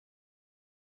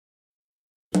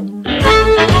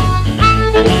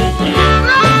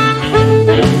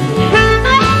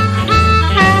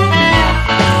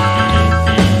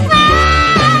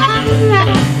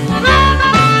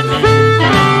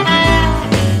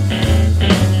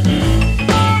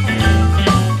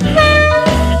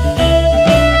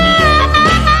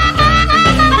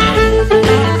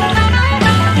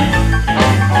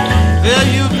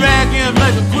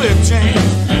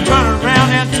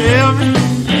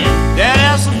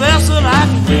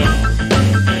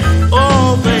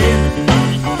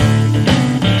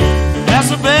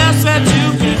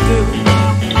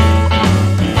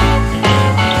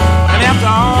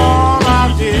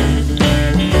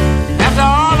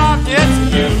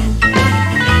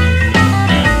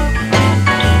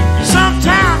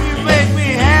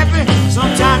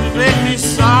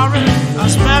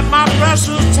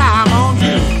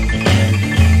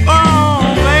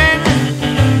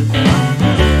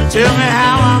tell me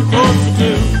how I'm supposed to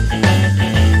do.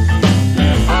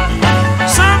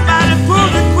 Somebody pull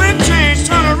the quick change,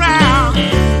 turn around,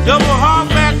 double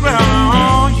Hogback Growler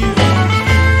on you.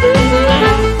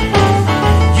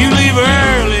 You leave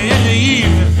early in the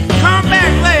evening, come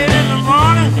back late in the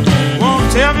morning, won't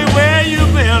tell me where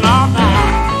you've been all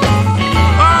night.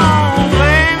 Oh,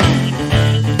 baby,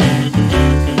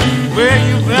 where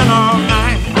you been all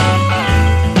night?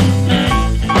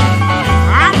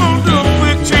 I'm gonna do a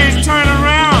quick change, turn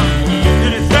around,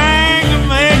 anything to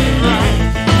make it right,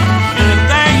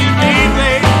 anything you need,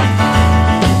 baby.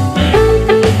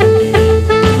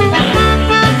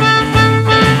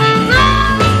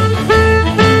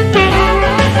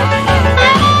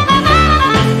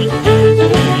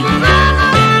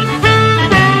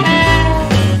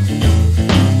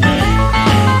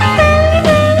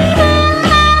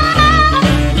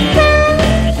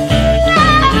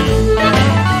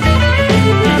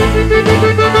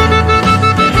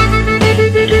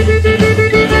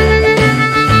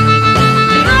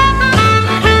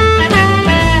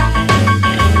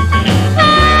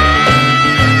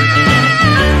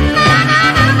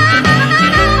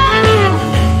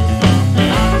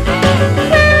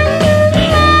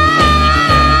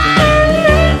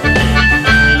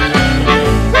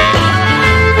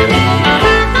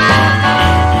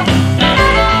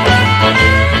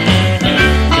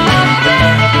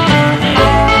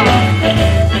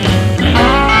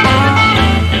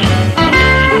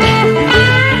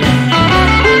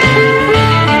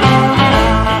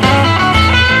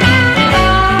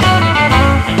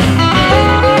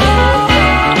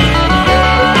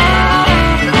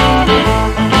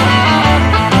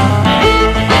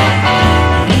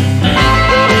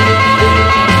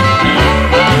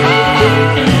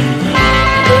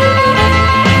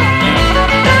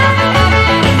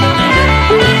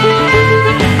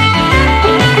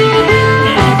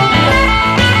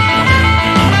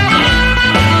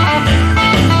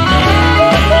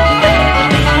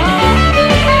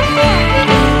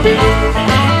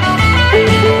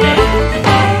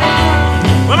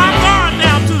 Well, I'm going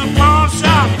down to the pawn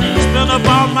shop, spend up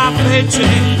all my paycheck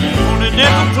on the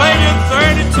nickel-plated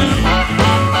 32.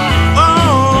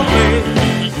 Oh,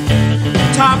 baby,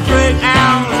 top grade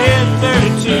ounce head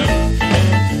 32.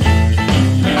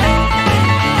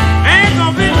 Ain't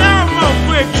gonna be no more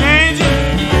quick changing.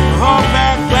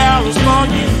 Hogback Growler's for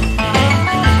you.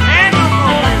 Ain't no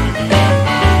more.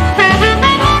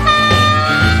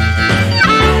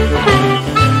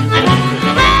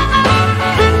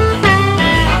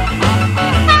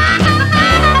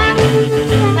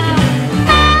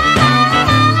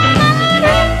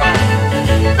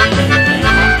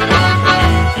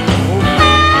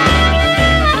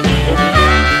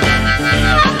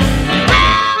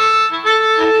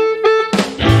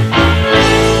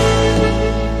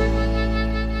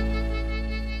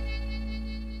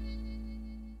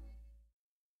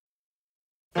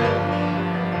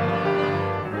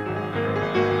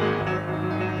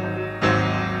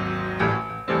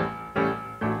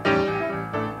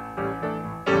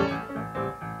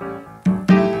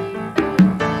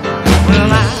 When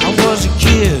I was a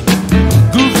kid,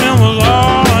 goofing was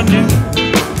all I knew.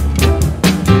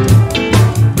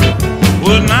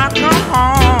 Would not come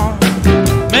home,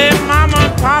 made mama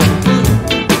and papa blue.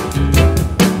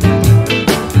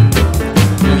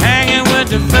 Hanging with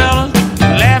the fellas,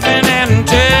 laughing and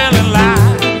telling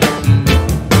lies.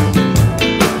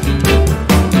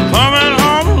 Coming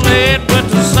home late with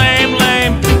the same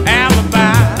lame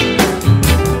alibi.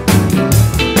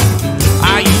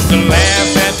 I used to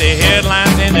laugh at the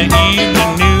headlines in the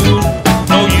evening news.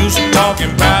 No use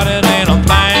talking about it, ain't a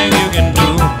thing you can do.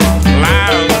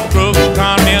 Liars, crooks,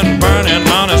 con men, burning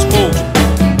honest folks.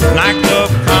 Nightclub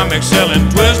comics selling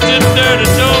twisted, dirty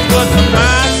jokes. But to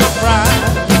my surprise,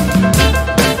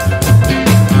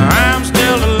 I'm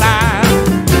still alive.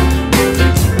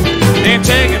 Ain't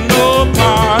taking no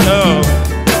part of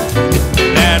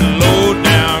that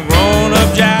low-down, grown-up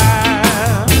jive.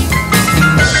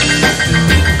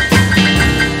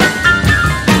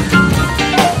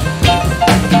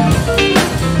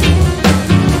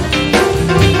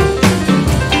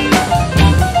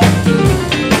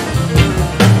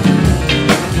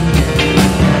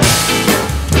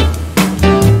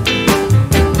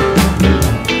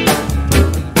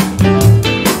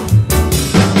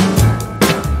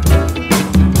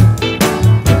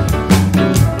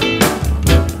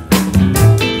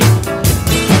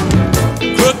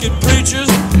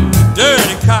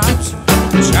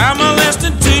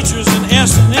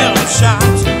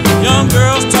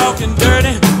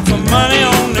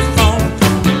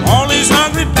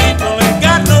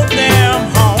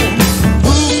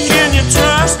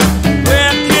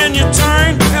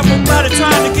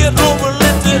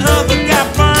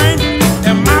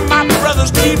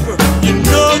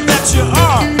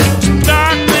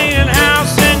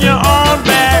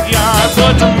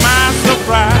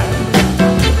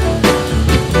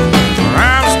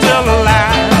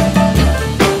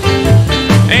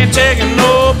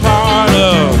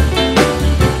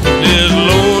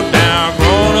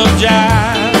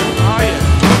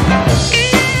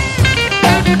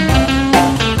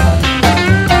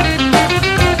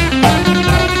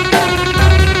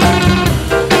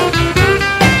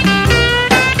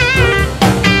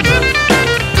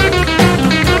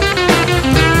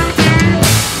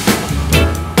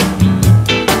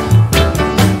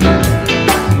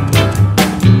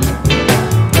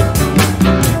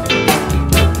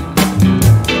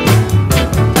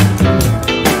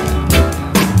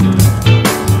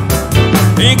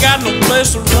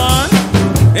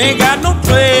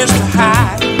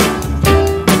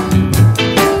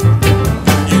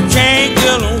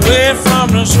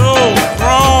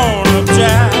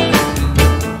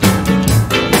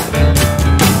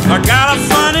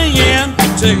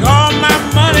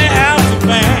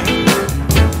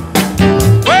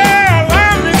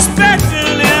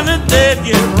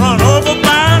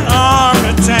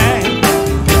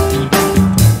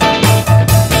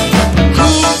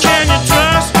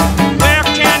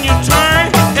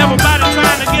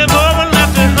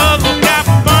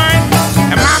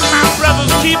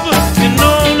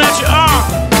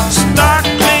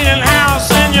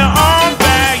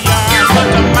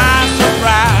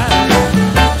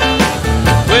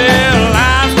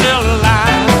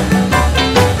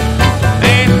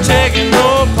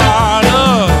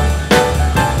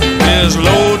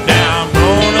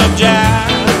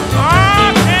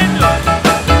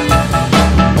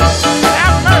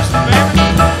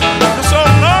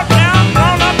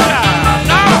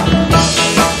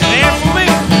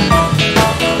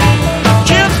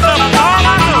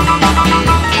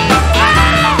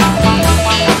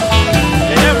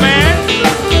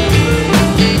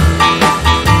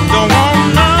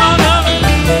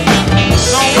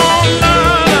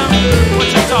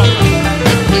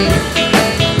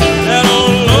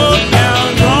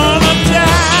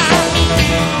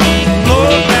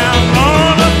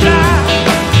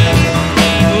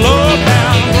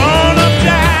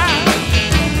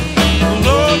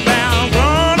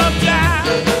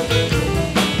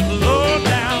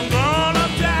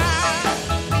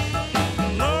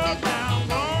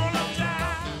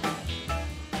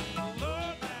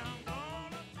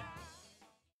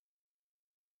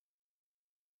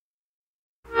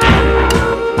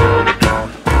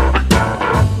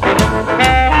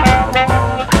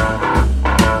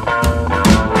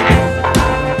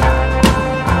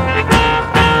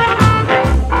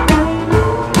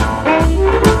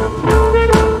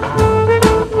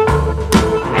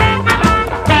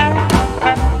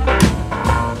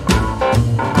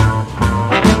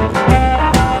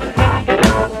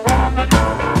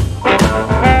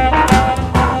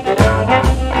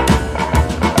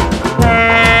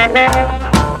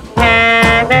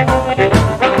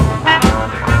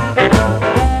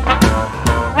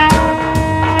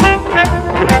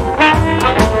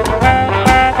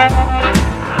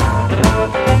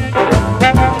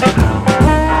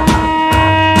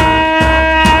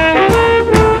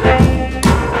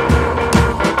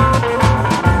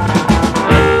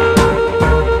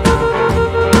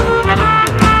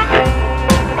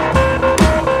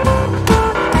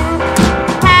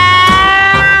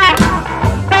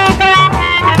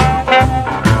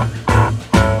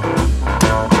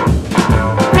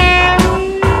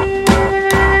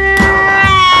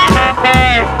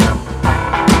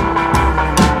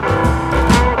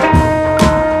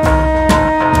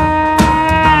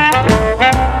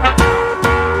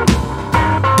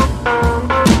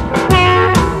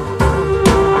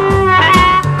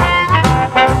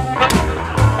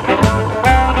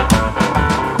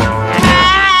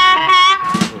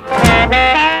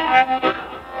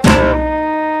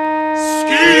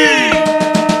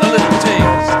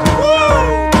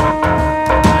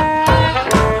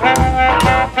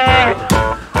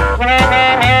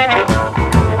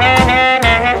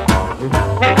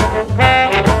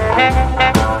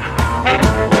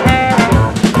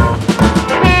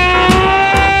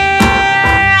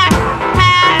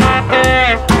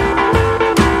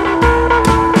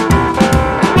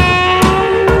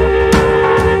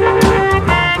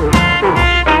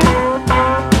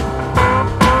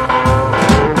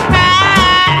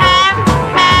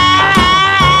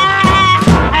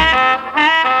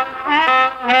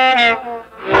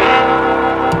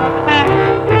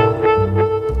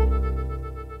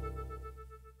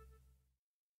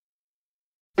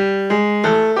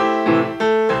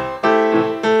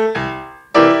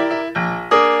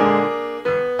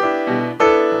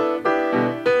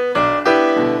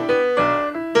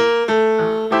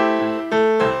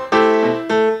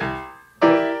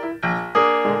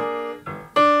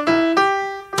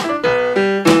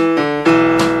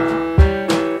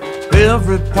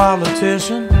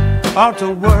 politician ought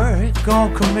to work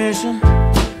on commission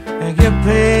and get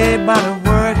paid by the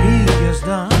work he gets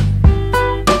done.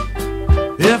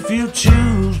 If you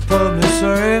choose public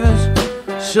service,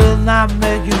 should not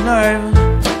make you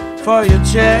nervous for your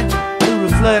check to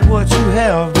reflect what you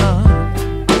have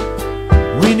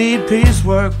done. We need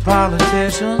piecework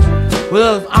politicians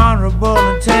with honorable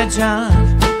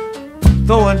intentions,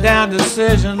 throwing down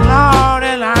decisions, Lord,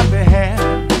 in our behalf.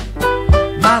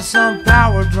 Not some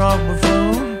power-drunk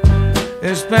buffoon,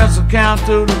 expense account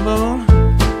through the moon,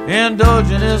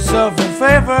 indulging itself in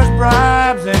favors,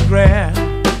 bribes, and graft.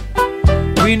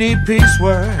 We need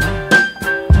piecework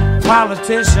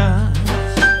politicians,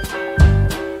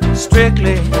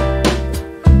 strictly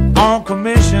on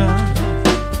commission,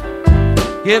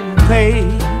 getting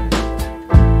paid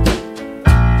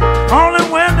only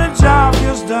when the job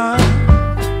is done.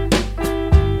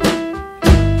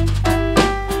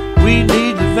 We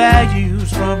need the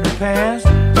values from the past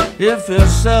if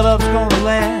this setup's gonna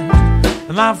last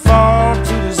and not fall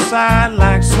to the side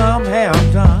like some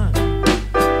have done.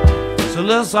 So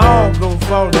let's all go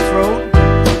for the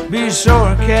throat. Be sure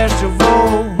and cast your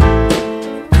vote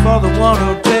for the one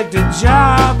who'll take the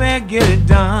job and get it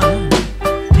done.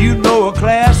 You know a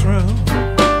classroom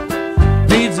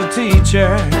needs a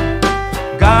teacher.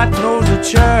 God knows a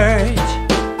church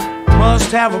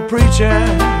must have a preacher.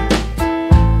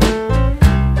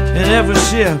 And every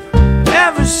ship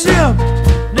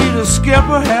needs a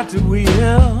skipper at the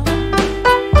wheel.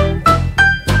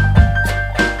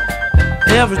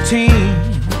 Every team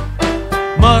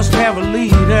must have a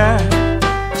leader,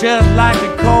 just like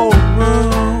a cold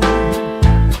room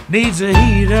needs a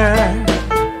heater.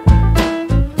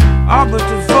 Oh, but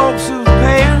the folks who's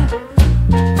paying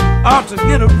ought to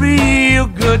get a real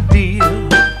good deal.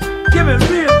 Give me a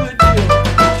real good deal.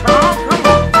 Tom, come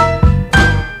on.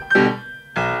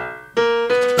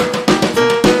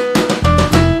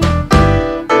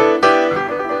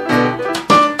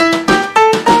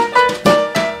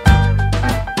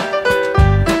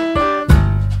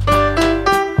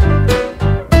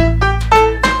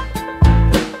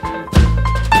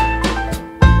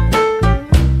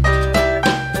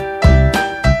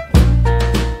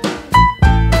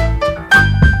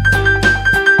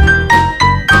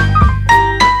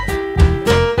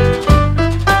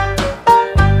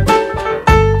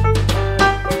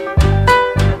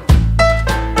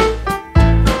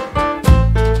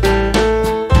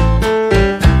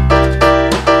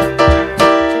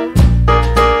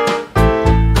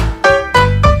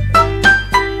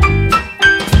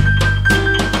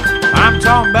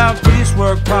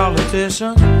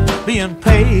 Being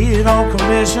paid on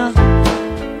commission,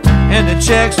 and the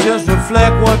checks just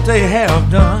reflect what they have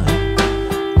done.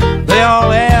 They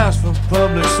all ask for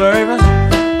public service,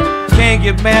 can't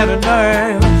get mad or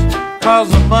nervous, cause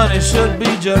the money should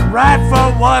be just right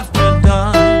for what's been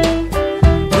done.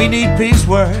 We need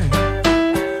piecework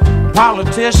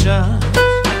politicians,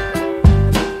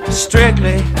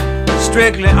 strictly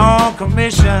on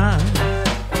commission,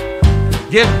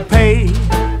 getting paid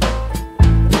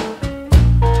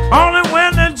only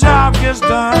when the job gets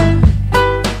done.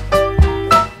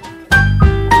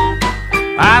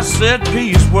 I said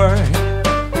piecework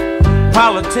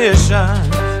politicians,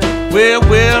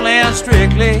 will and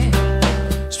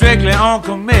strictly on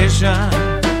commission,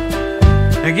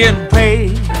 and getting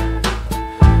paid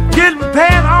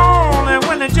only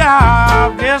when the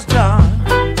job gets done.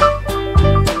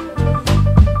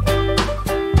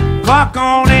 Clock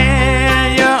on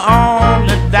in, you're on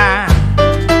the dime.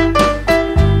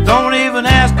 Don't even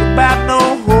ask about no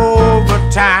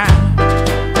overtime.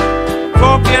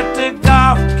 Forget the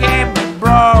golf game with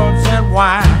broads and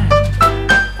wine,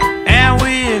 and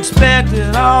we expect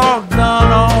it all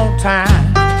done on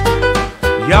time.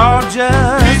 Y'all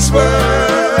just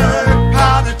piecework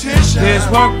politicians.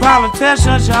 Piecework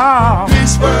politicians, y'all.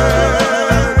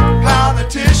 Piecework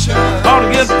politicians. Ought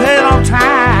to get paid on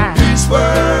time.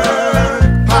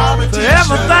 Piecework politicians.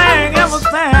 For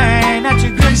everything that you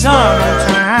get done on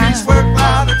time. Piecework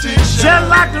politicians. Just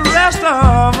like the rest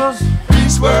of us.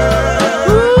 Piecework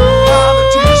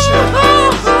politicians.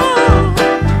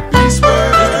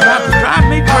 Piecework. It's about to drive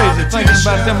me crazy thinking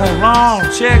about them old long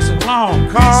checks and long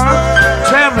cars,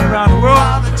 traveling around the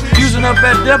world, using up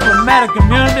that diplomatic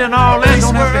immunity and all that.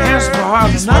 Don't have to answer for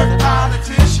hardly nothing.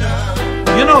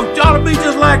 You know, you ought to be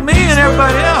just like me and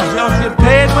everybody else. You ought to get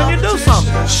paid when you do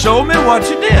something. Show me what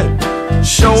you did.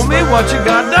 Show me what you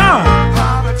got done.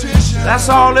 That's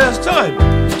all there is to it.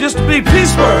 Just to be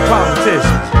piecework politicians.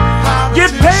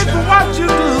 Get paid for what you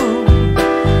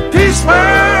do. Piecework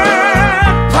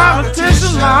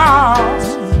politician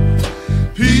laws.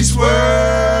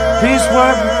 Piecework.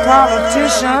 Piecework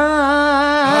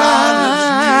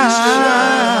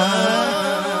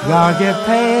gonna get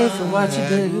paid for what you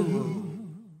do.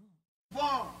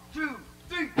 1, 2,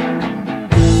 3.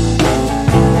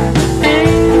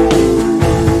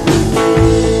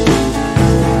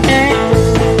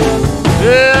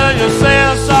 Yeah, you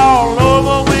say it's all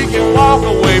over, we can walk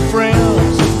away,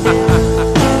 friends.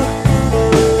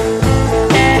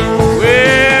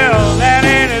 Well, that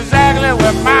ain't exactly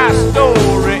where my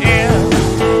story ends.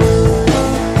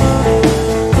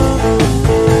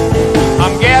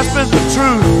 I'm gasping for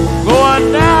truth,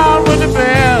 going down with the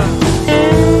band.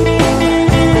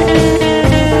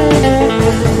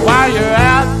 While you're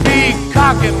out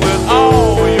peacocking with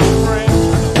all your friends.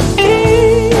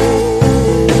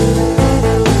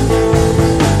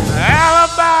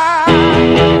 Alibi,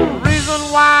 reason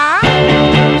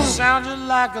why, sounds just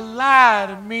like a lie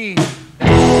to me.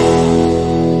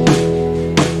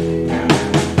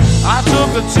 I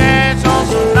took a chance on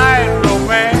some night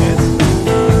romance.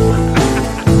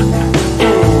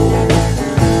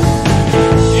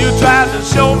 You tried to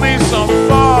show me some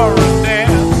foreign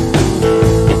dance.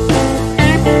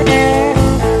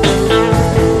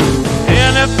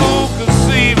 Any fool could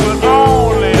see with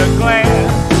only a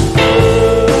glance.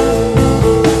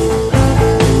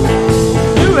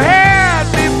 You had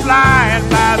me flying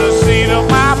by the seat of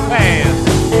my pants.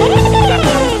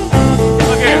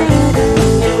 Look here.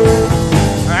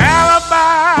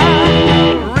 Alibi,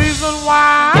 reason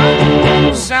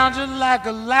why, sounds just like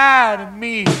a lie to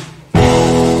me.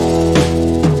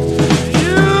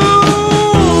 You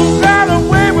got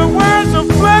away with words of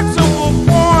flexible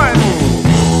points.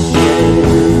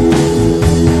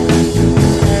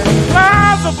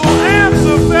 Plausible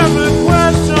answer to every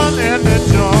question in the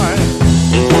joint.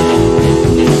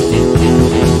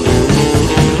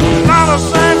 Not a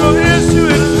single issue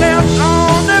is left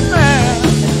on the bed.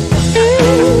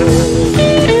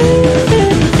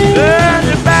 Then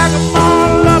you back them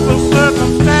all up with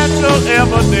circumstantial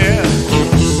evidence.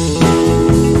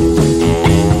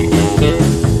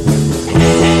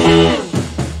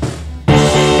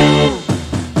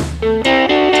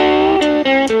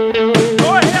 Go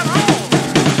ahead on.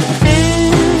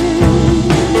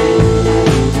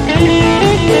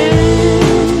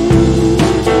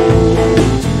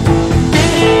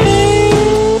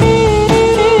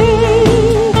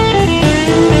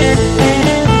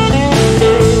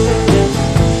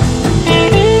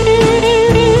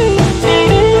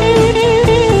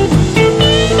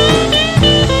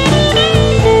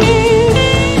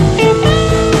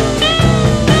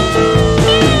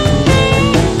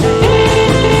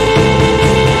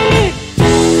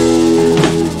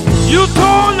 You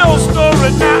told your story,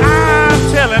 now I'm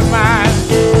telling mine.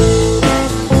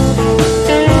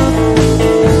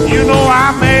 You know I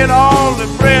made all the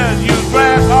bread, you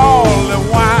drank all the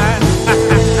wine.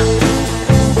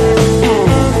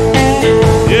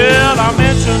 Yeah, I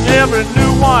mentioned every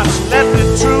nuance, let the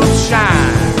truth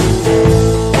shine.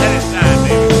 Let it shine,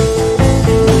 baby.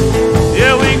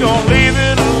 Yeah, we gon' leave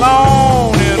it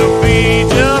alone, it'll be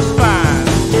just fine.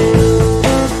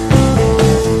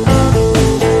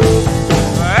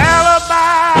 Alibi,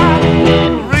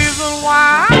 reason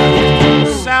why,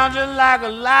 sounds just like a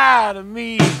lie to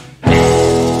me.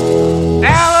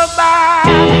 Alibi,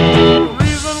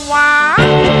 reason why,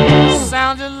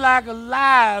 sounds just like a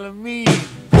lie to me.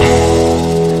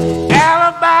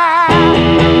 Alibi,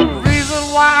 reason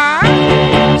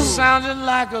why, sounds just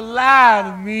like a lie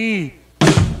to me.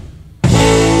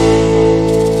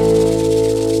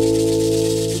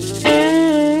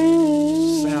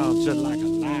 Sounds just like a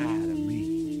lie to me.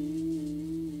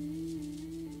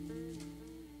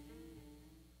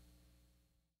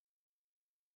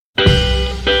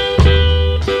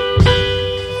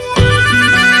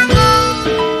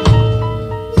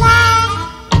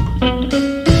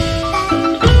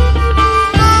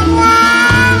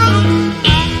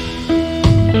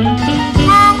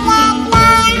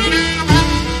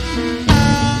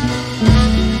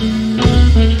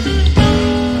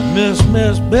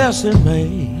 Miss Bessie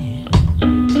May,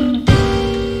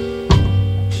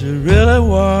 she really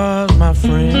was my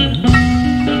friend.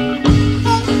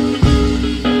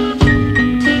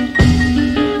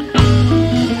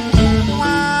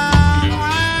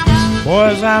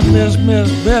 Boys, I miss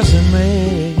Bessie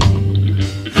May.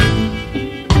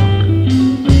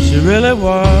 She really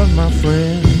was my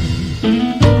friend.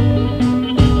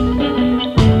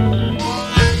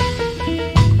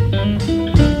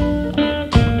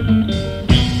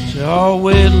 She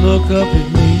always look up at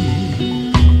me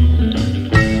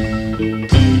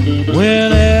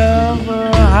whenever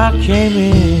I came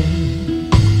in.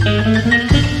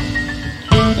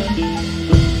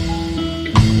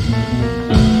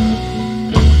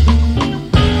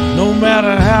 No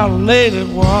matter how late it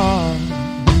was.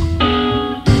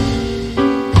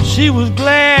 She was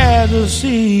glad to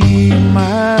see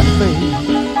my face.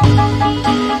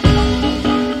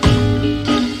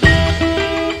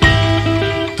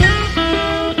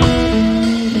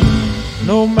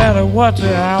 No matter what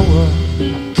the hour,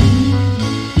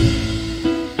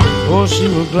 oh, she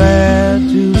was glad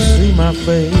to see my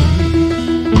face.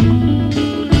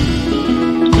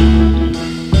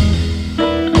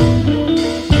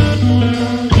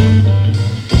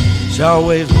 She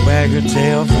always wag her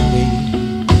tail for me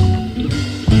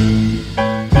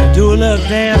and do a little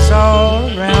dance all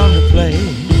around the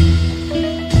place.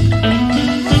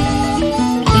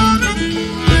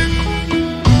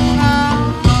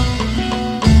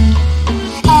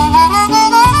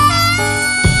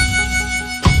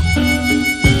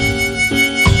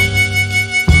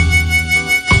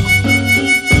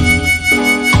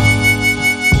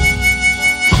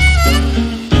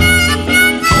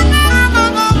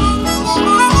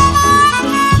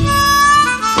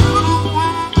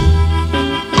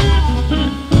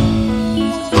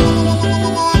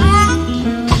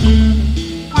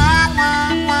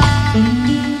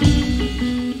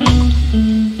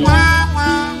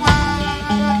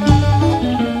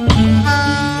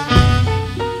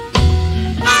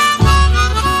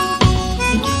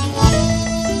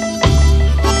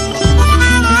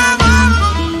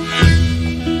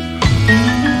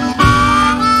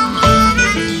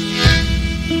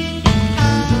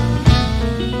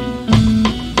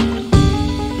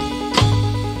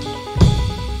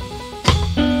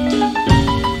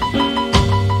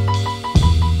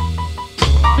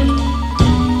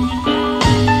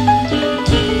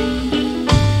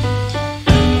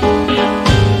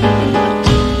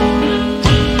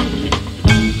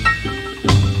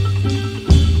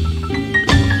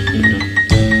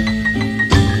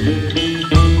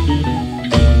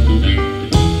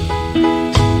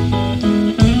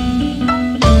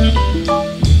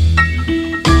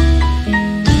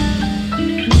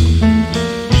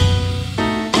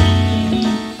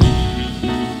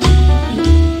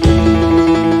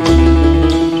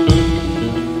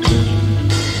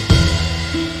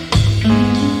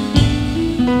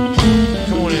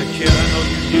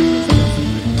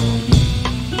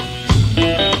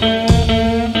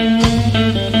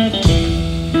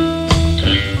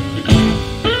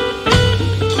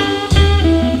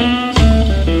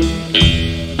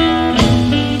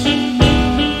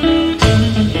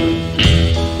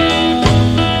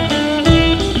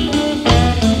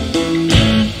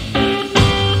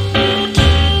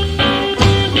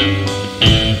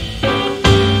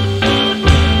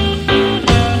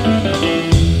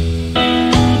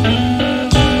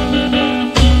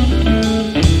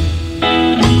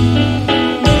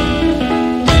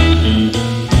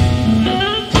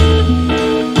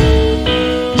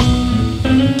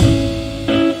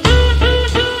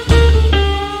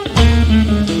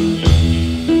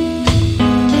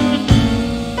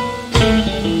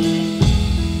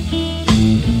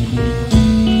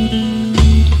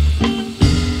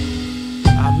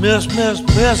 Miss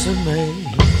Bessie me,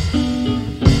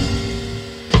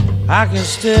 I can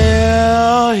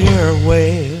still hear her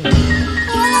wail.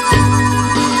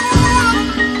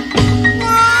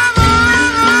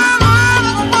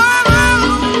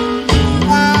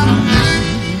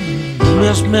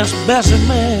 Miss Bessie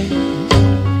me,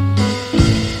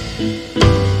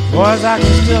 boys, I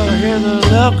can still hear the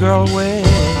little girl wail.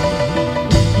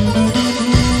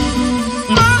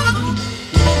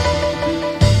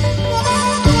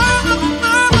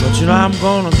 You know I'm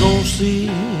gonna go see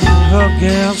her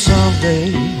again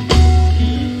someday.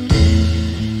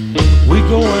 We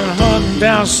going hunting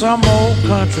down some old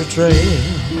country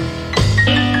trail.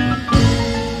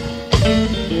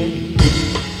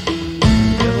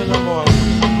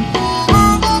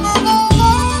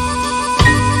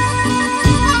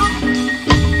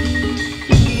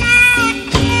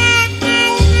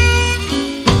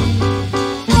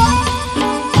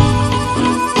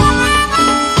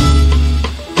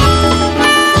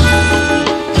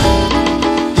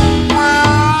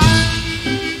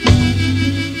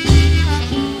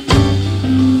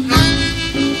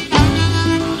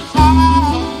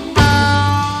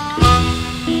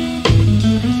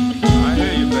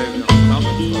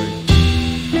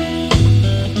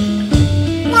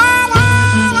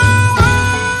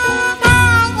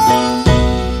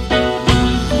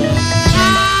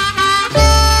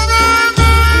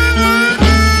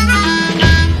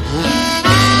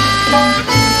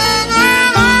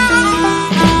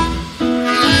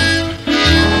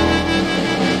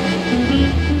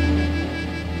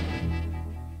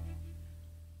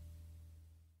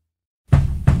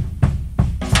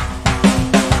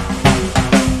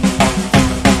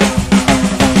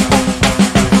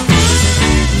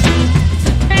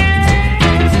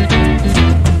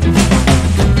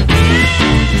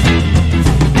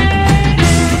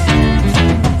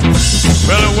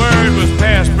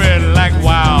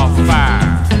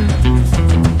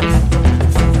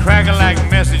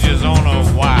 messages on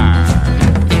a wire.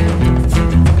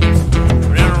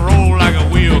 Then roll like a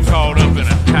wheel caught up in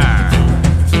a tire.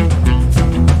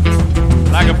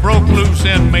 Like a broke loose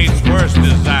inmate's worst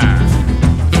desire.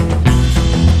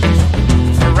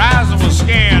 Horizon was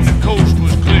scanned, the coast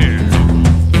was clear.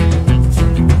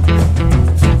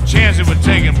 Chance it was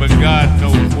taken, but God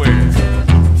knows where.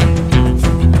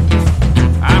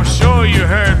 I'm sure you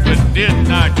heard, but did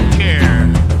not care.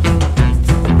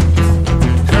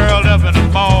 Curled up in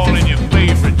a ball in your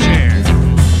favorite chair.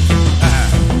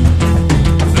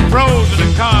 The pros and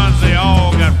the cons, they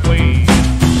all got weighed.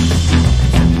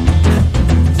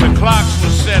 The clocks were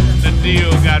set and the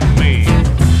deal got made.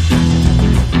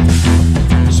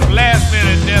 Some last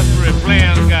minute desperate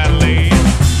plans got laid.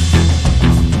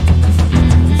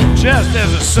 Just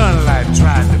as the sunlight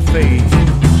tried to fade.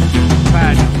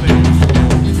 Tried to fade.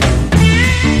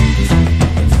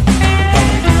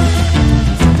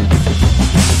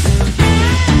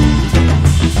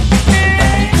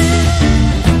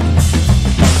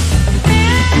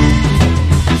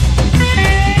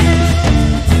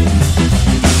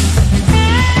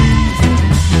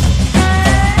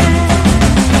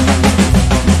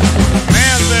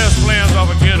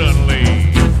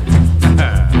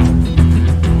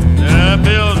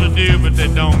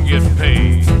 Don't get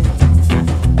paid.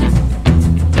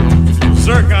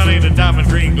 Zircon ain't a diamond,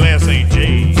 green glass ain't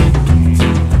jade.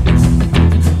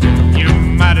 You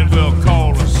might as well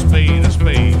call a spade a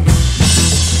spade.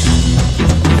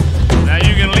 Now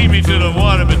you can lead me to the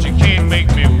water, but you can't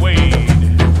make me wade.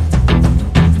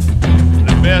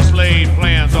 The best laid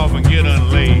plans often get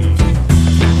unlaid.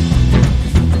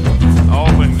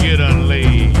 Often get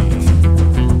unlaid.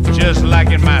 Just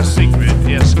like in my secret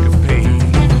escapade.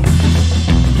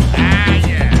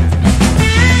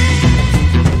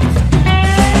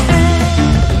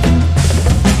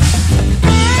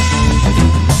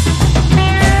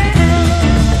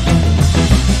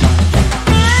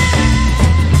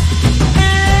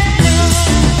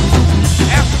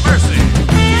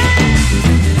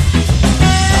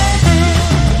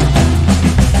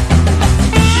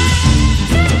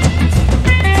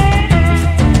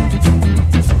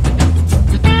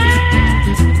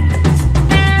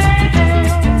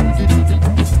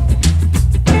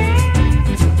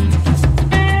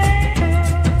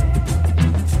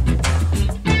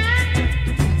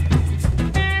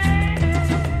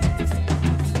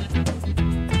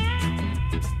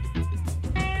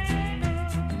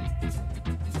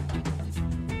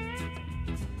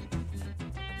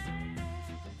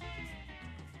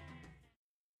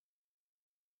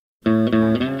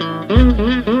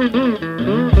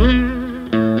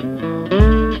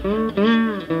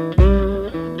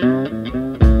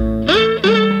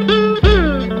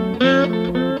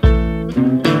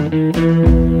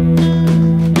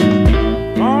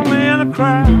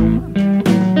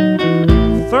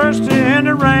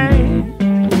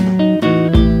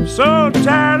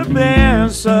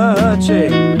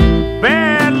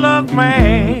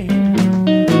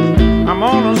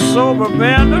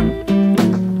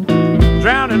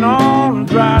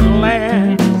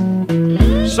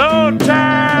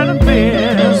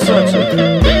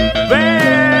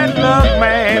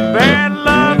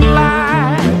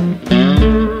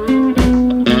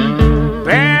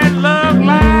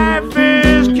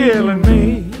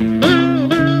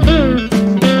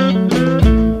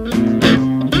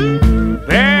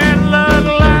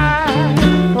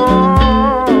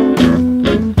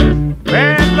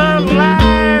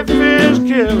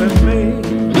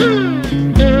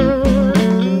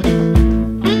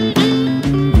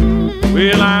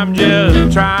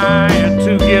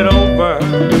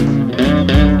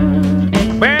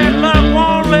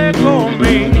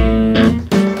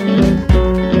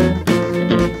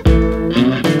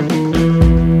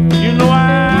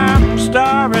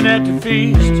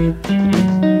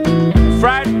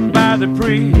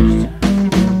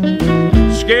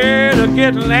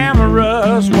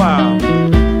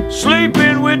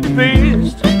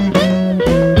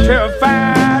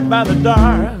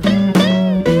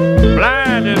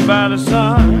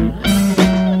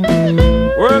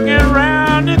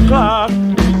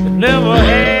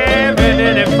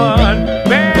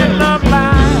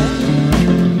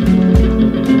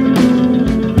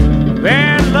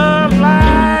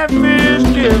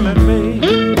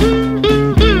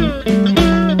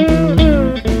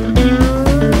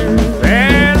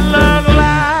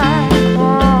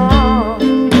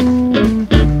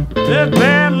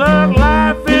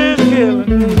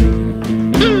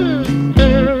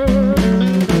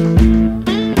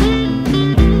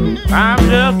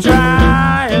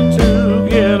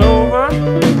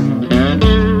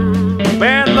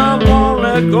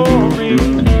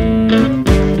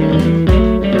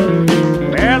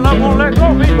 Bad luck won't let go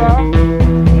of me, Bob.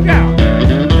 Look out.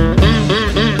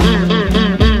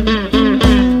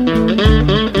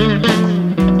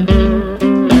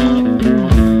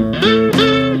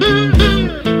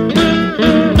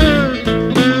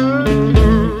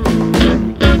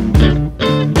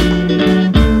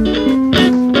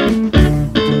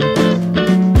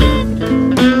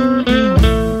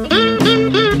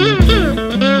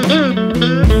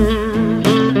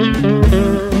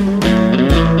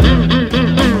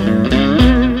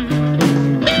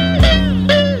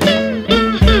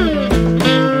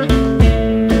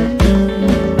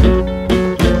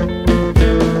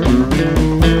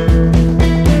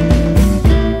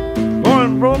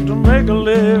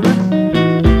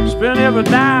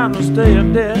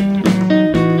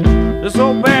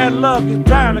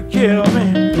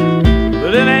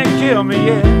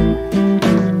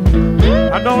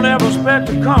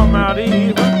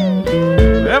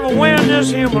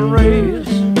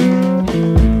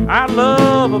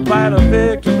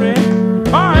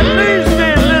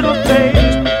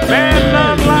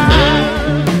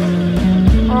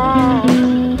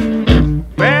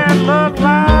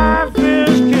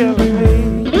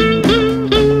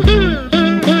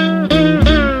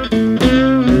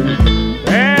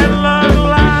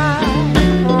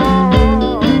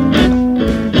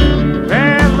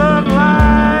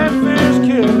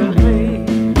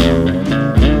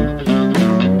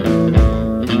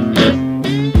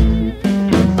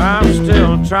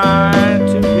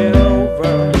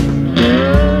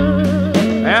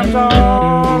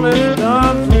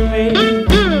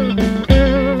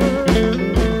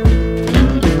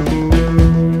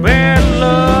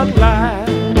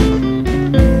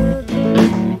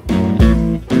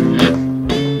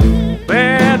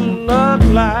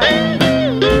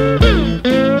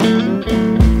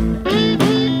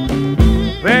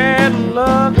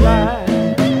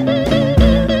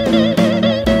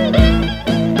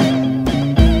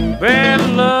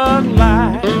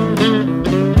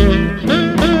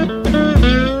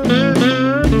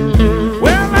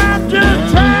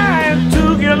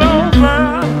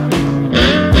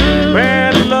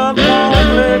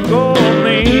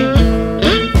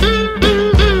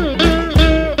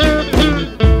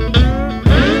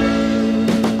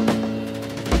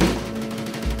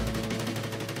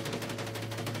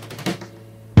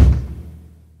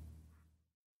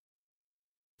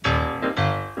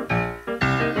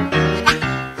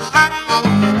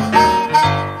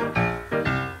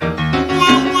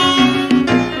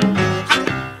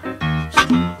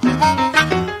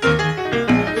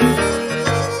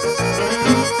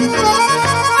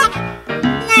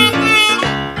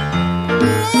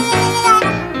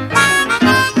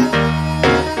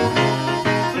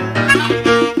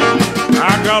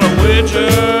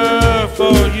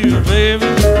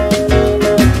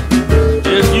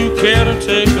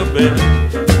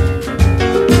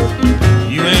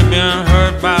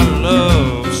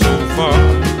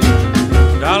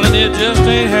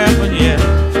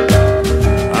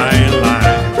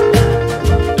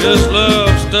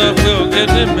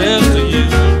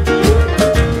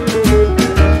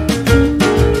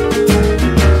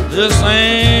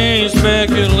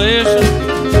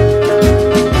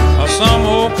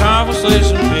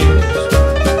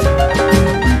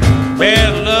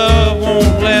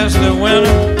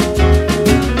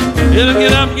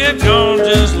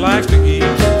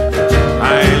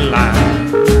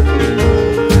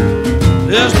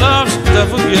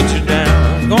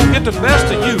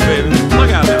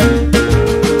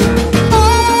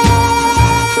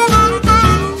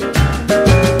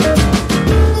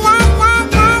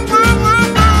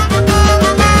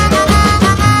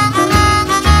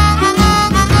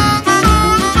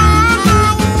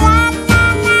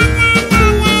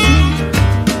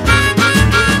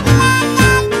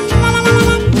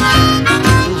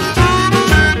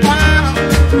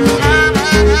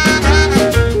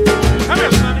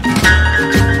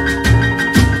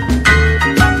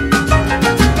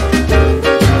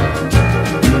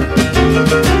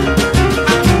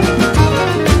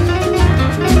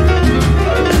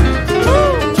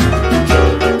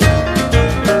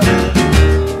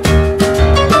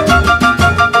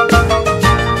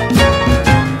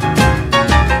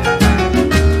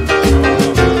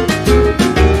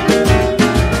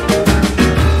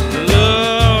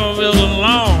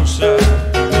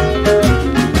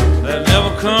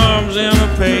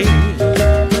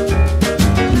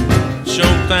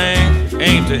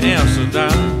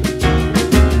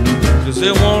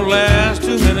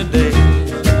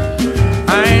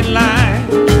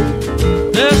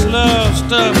 This love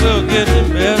stuff will get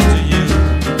the best of you.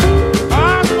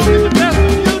 I'm gonna get the best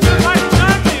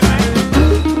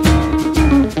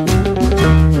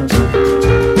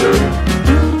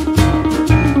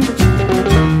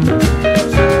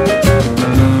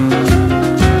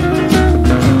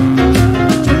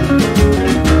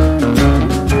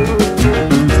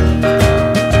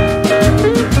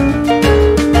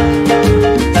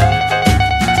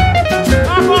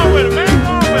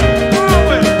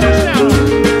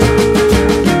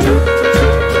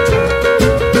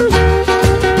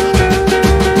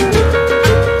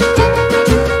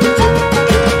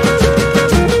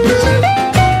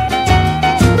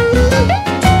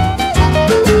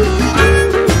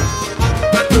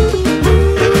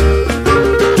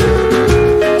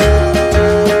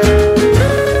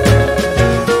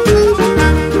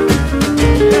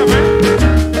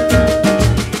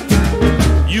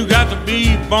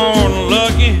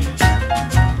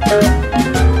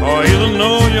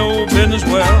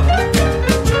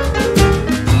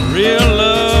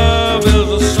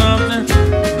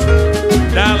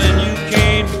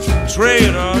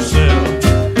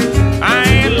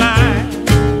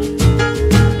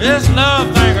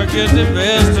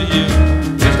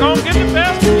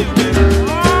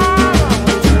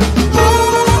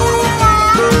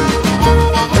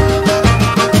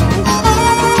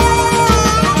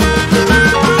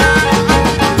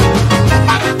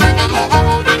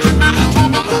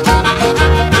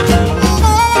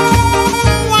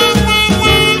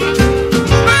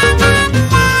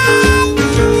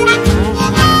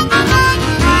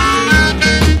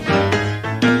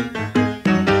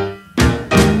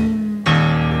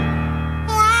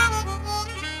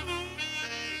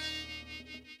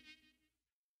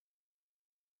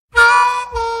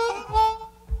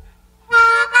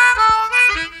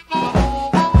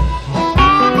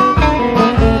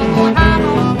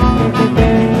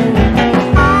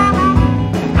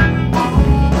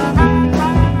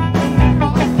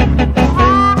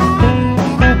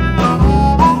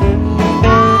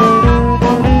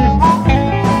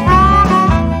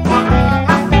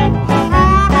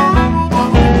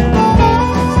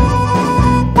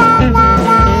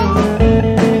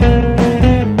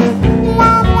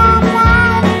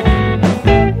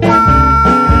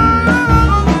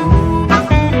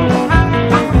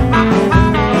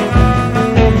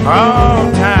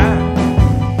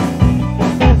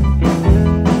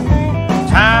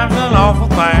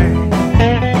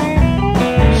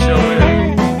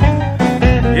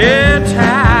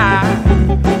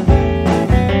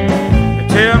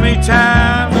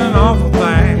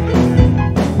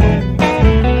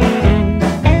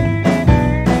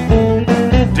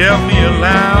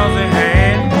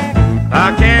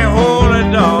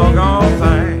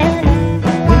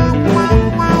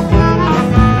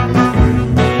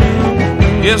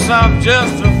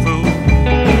just a fool.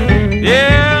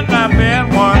 Yeah, and I've been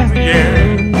one for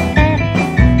years.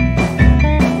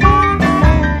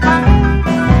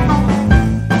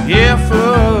 Yeah,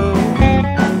 fool.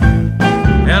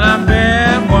 And I've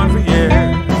been one for years.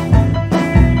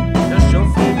 Just your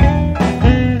fool.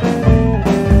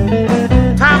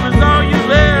 Time is all you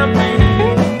left me,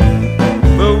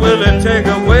 but will it take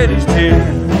away these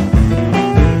tears?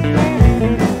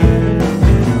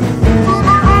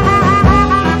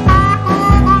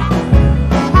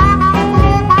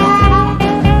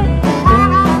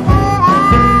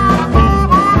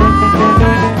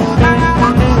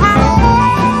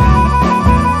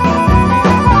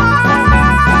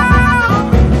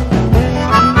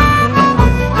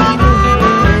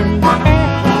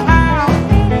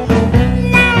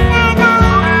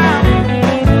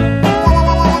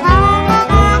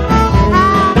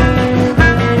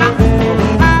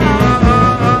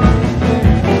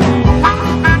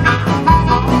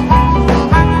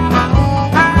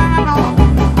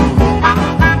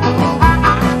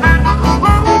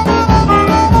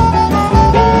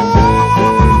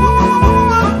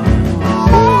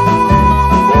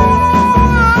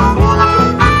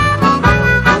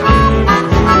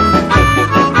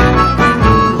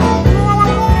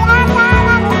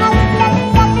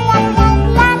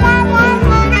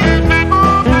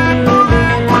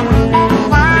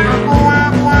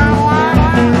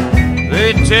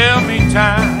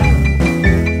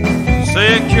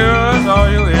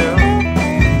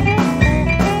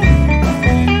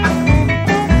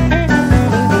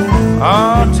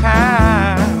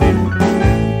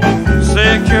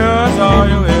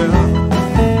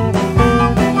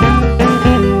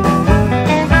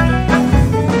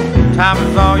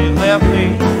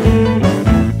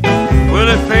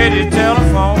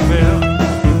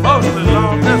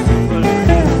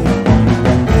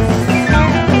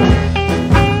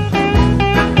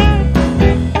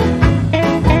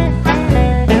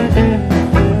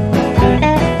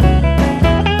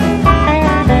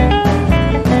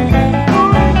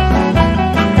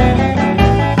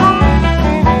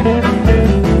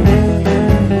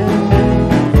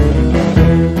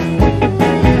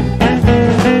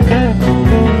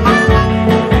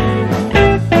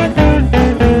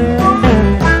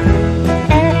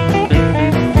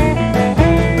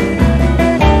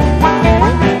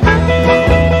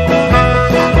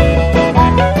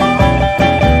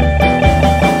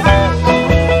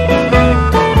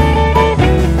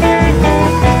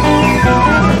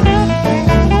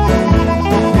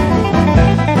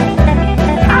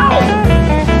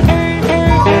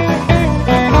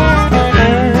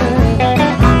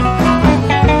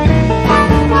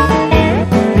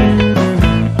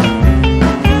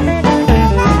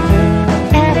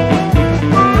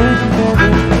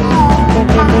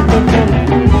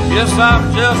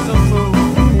 I'm just a fool,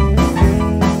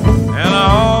 and I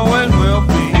always will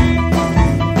be.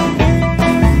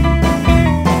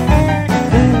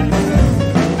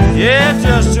 Yeah,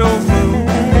 just your fool,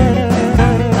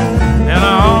 and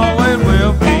I always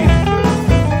will be.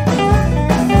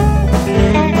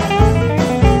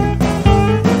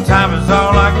 Time is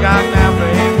all I got now,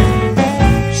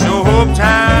 baby. Sure hope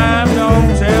time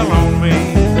don't tell on me.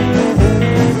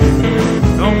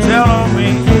 Don't tell on me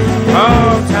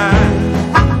all time.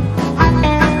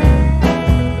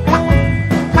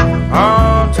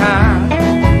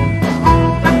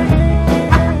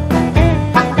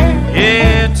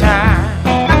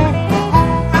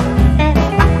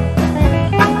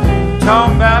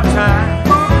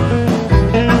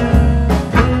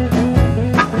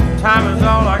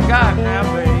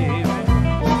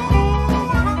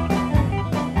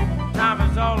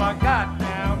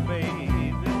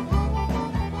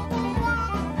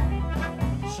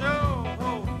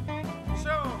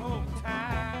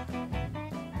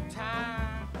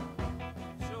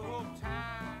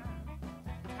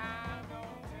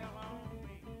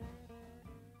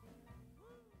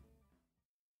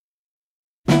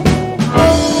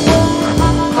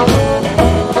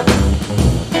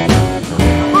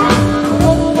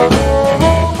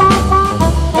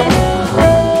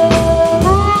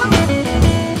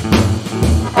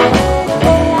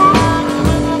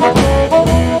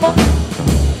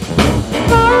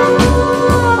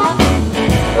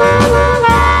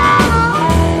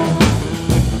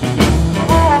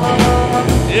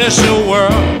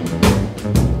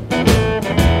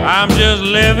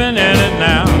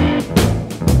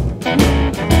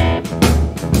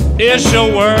 It's your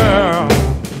world,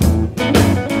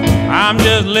 I'm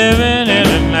just living in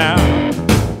it now.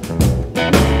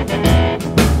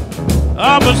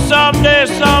 Oh, but someday,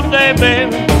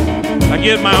 baby, I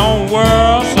get my own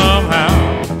world somehow.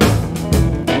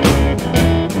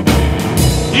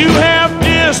 You have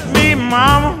dissed me,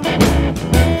 mama,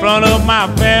 in front of my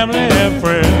family and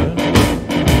friends.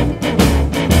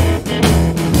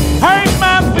 Hurt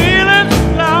my feelings,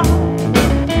 Lord,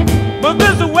 but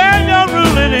this is the way your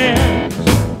ruling is.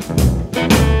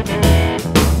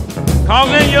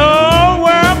 'Cause in your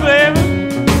world, baby,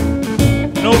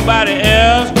 nobody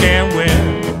else can win.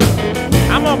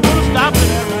 I'm gonna put a stop to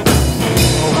that right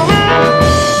now.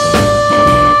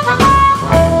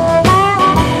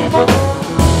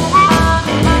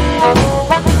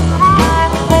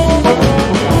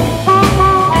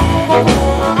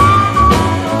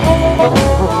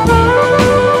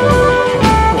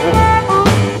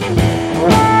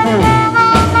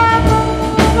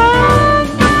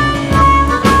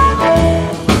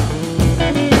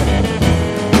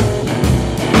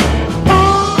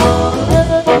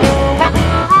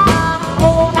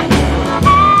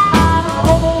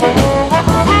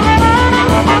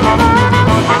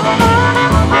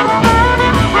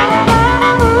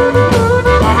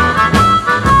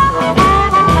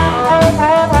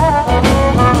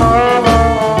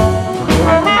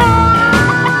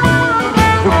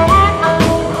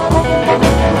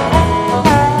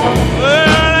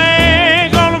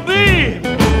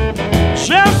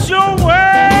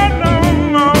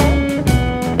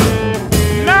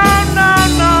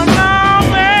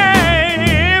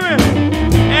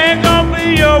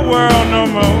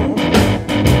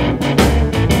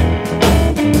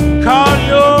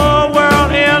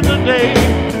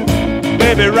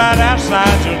 Right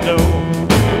outside your door,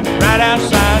 right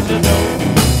outside your door.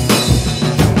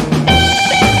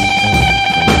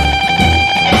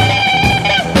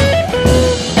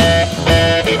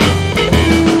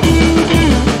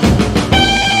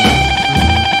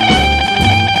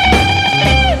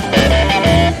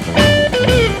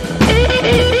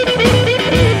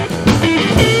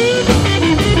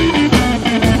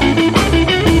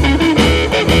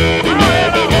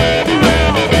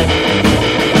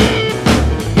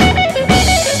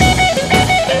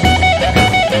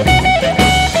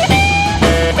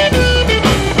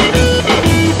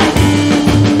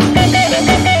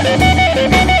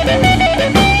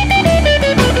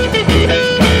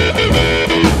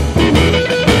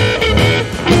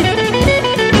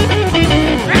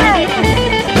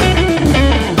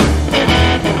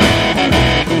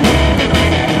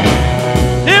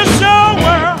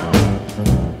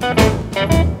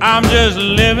 I'm just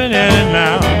living in it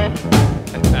now.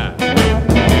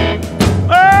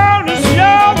 Oh, this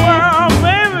your world,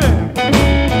 baby.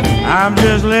 I'm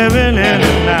just living in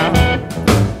it now.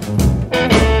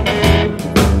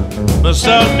 But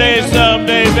someday,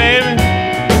 baby,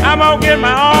 I'm gonna get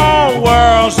my own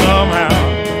world somehow.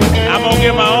 I'm gonna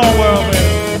get my own world, baby.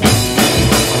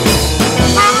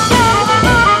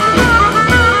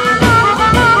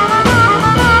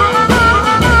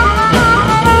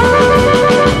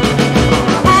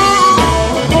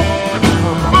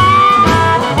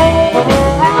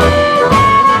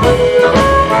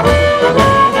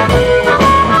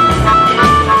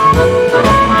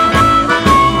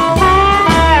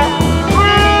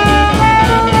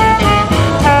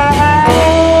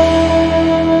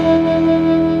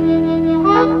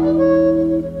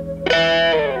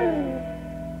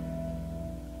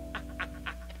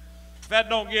 That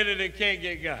don't get it, it can't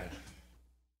get got.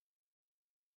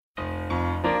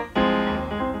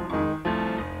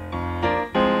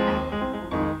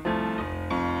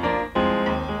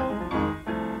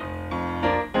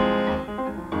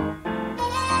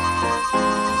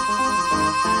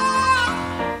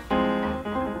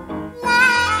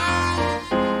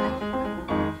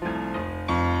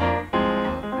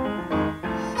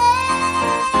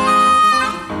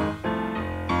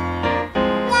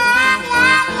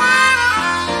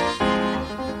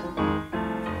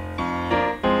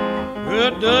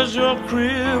 Does your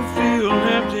crib feel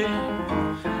empty,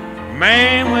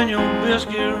 man, when your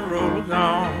biscuit roll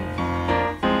gone?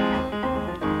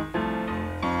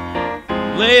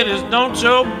 Ladies, don't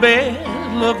your bed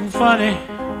looking funny,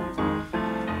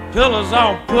 pillows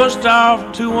all pushed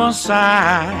off to one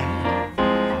side?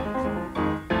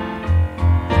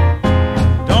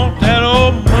 Don't that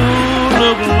old moon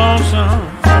look lonesome,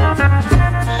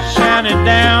 shining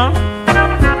down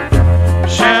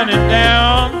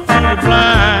the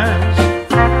blinds?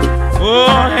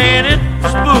 Oh, ain't it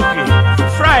spooky,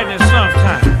 frightening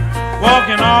sometimes,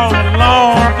 walking all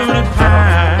alone through the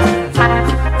pines?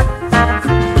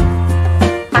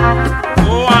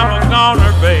 Oh, I'm a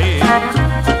goner, babe.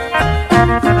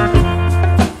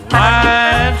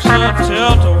 Life's a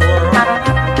tilt-a-whirl,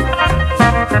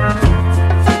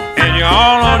 and you're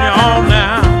all on your own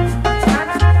now.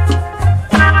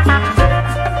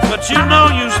 But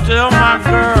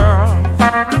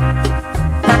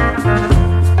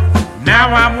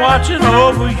watching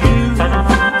over you,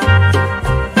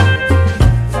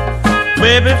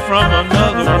 baby from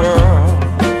another world.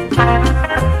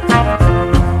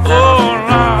 Oh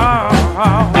Lord,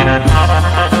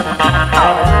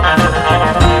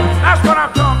 that's what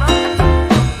I'm talking about.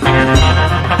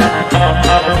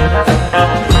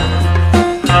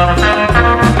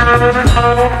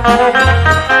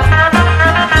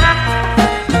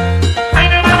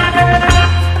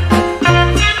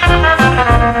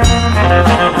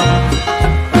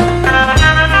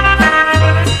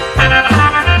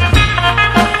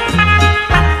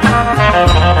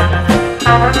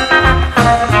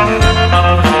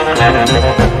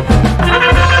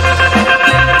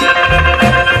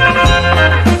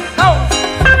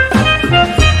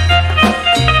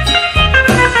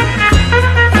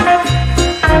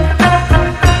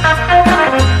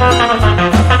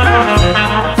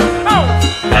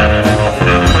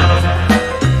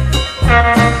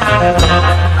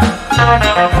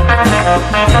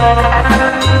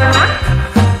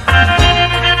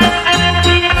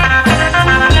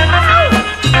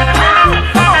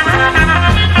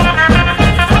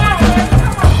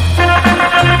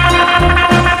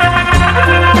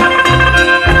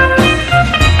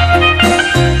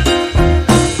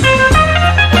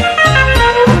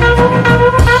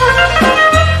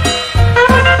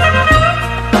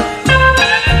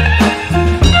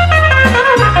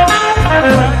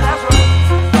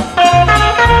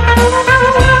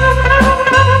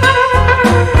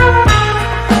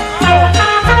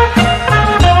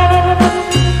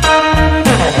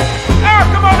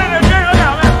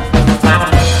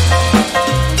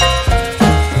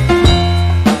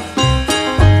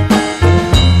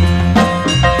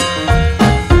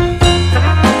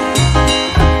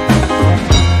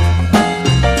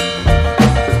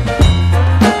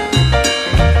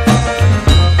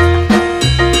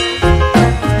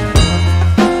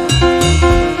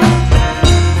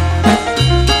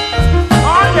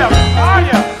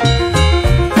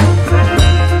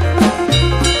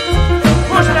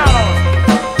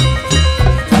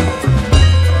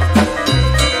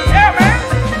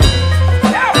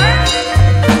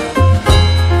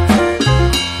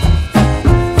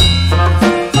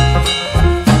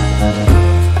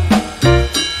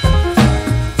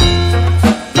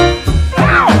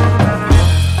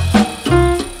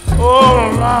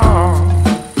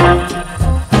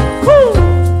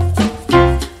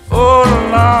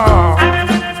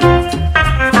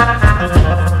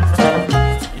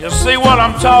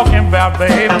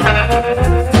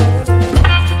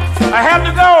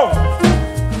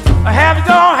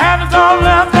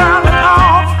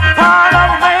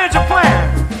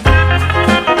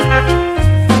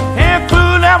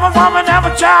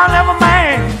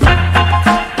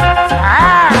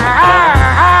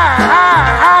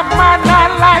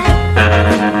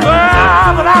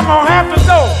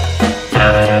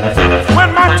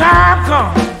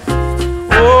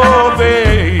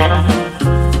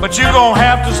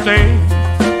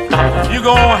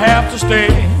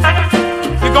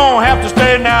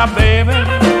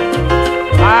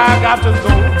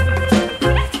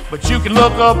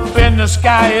 Up in the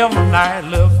sky every night,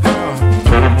 look girl.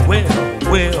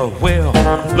 Well,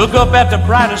 look up at the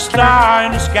brightest star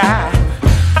in the sky,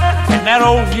 and that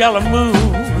old yellow moon,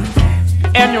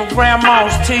 and your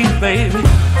grandma's teeth, baby,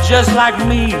 just like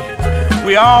me.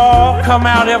 We all come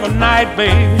out every night,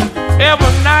 baby,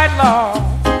 every night, Lord.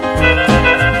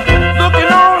 Looking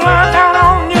all down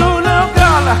on you, little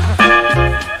girl,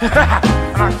 and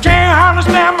I can't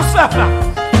understand myself now.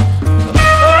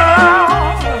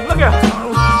 Look out.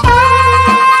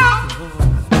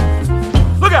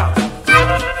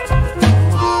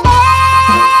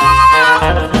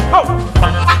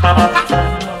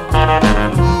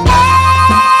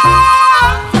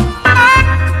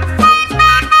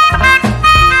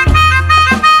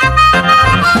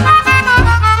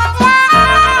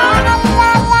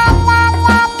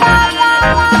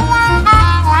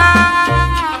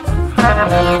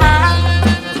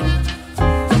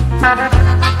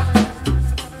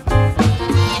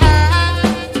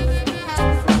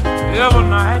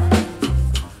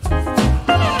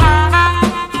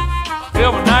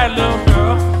 Every night, little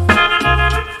girl.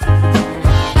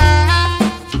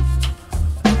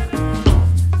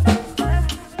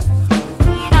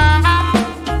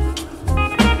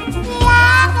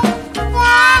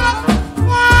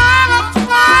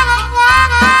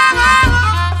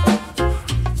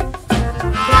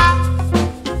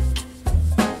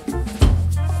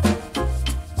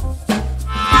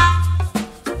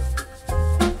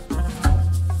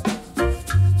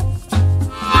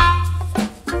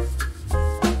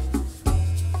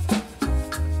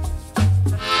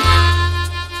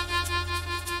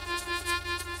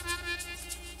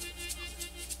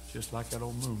 Just like that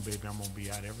old moon, baby, I'm gonna be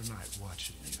out every night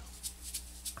watching you.